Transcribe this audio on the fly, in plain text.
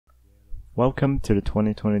Welcome to the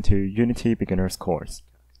 2022 Unity Beginners course.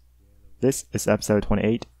 This is episode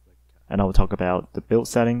 28, and I will talk about the build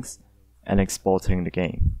settings and exporting the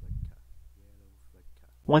game.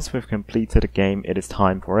 Once we've completed the game, it is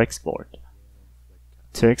time for export.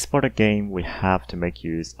 To export a game, we have to make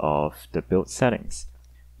use of the build settings,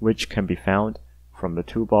 which can be found from the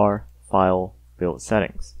toolbar File, Build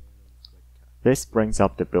Settings. This brings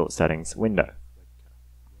up the build settings window.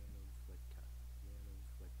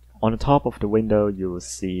 On the top of the window, you will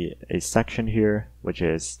see a section here, which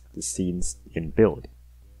is the scenes in build.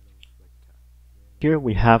 Here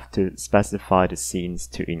we have to specify the scenes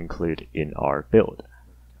to include in our build.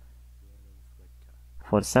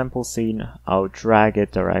 For the sample scene, I'll drag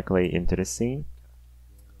it directly into the scene,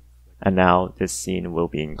 and now this scene will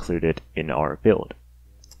be included in our build.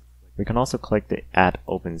 We can also click the Add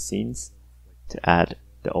Open Scenes to add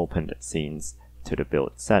the opened scenes to the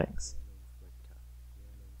build settings.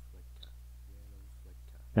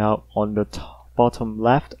 Now on the bottom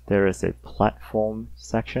left, there is a platform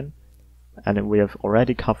section, and we have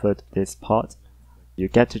already covered this part. You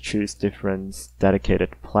get to choose different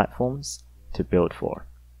dedicated platforms to build for.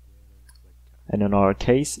 And in our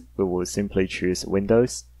case, we will simply choose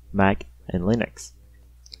Windows, Mac, and Linux.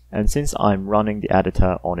 And since I'm running the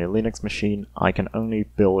editor on a Linux machine, I can only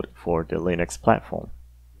build for the Linux platform.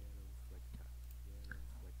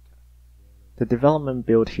 The development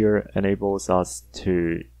build here enables us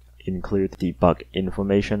to include debug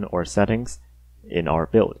information or settings in our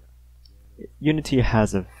build. Unity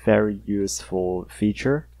has a very useful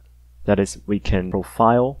feature, that is, we can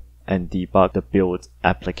profile and debug the build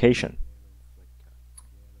application.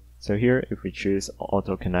 So here, if we choose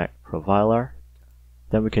Auto Connect Profiler,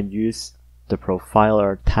 then we can use the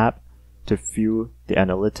Profiler tab to view the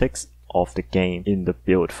analytics of the game in the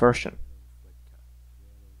build version.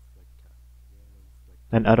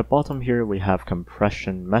 And at the bottom here, we have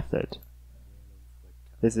compression method.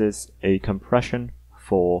 This is a compression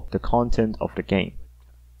for the content of the game.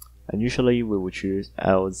 And usually we will choose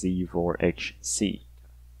LZ4HC.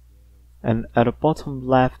 And at the bottom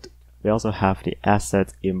left, we also have the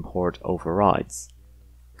asset import overrides.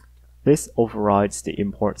 This overrides the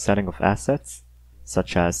import setting of assets,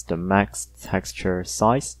 such as the max texture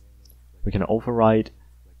size. We can override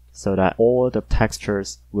so that all the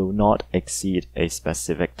textures will not exceed a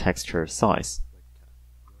specific texture size.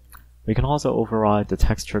 We can also override the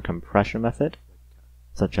texture compression method,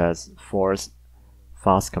 such as force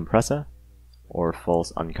fast compressor or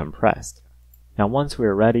false uncompressed. Now once we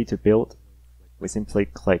are ready to build, we simply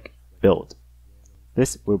click Build.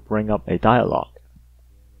 This will bring up a dialog,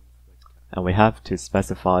 and we have to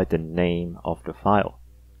specify the name of the file.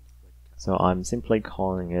 So I'm simply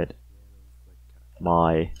calling it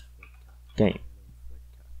my game.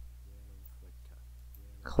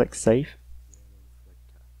 Click Save,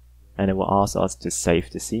 and it will ask us to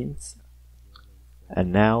save the scenes,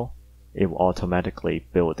 and now it will automatically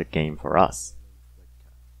build the game for us.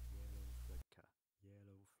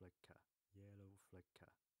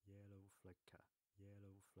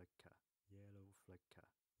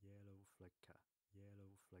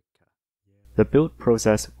 The build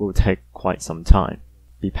process will take quite some time.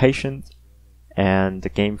 Be patient, and the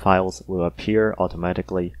game files will appear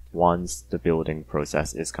automatically once the building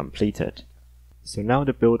process is completed. So now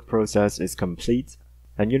the build process is complete,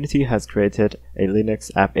 and Unity has created a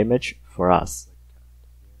Linux app image for us.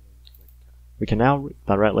 We can now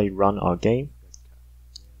directly run our game,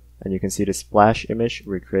 and you can see the splash image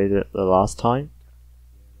we created the last time,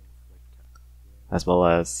 as well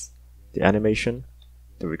as the animation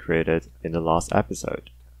that we created in the last episode.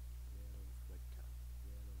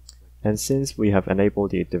 And since we have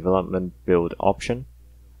enabled the development build option,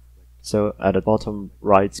 so at the bottom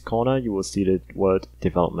right corner you will see the word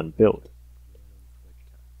development build.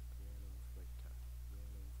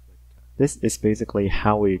 This is basically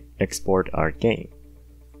how we export our game.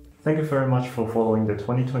 Thank you very much for following the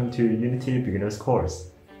 2022 Unity Beginners course.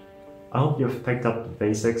 I hope you've picked up the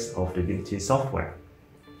basics of the Unity software.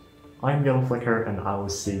 I'm Yeahlowflicker, and I will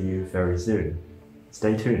see you very soon.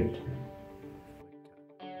 Stay tuned.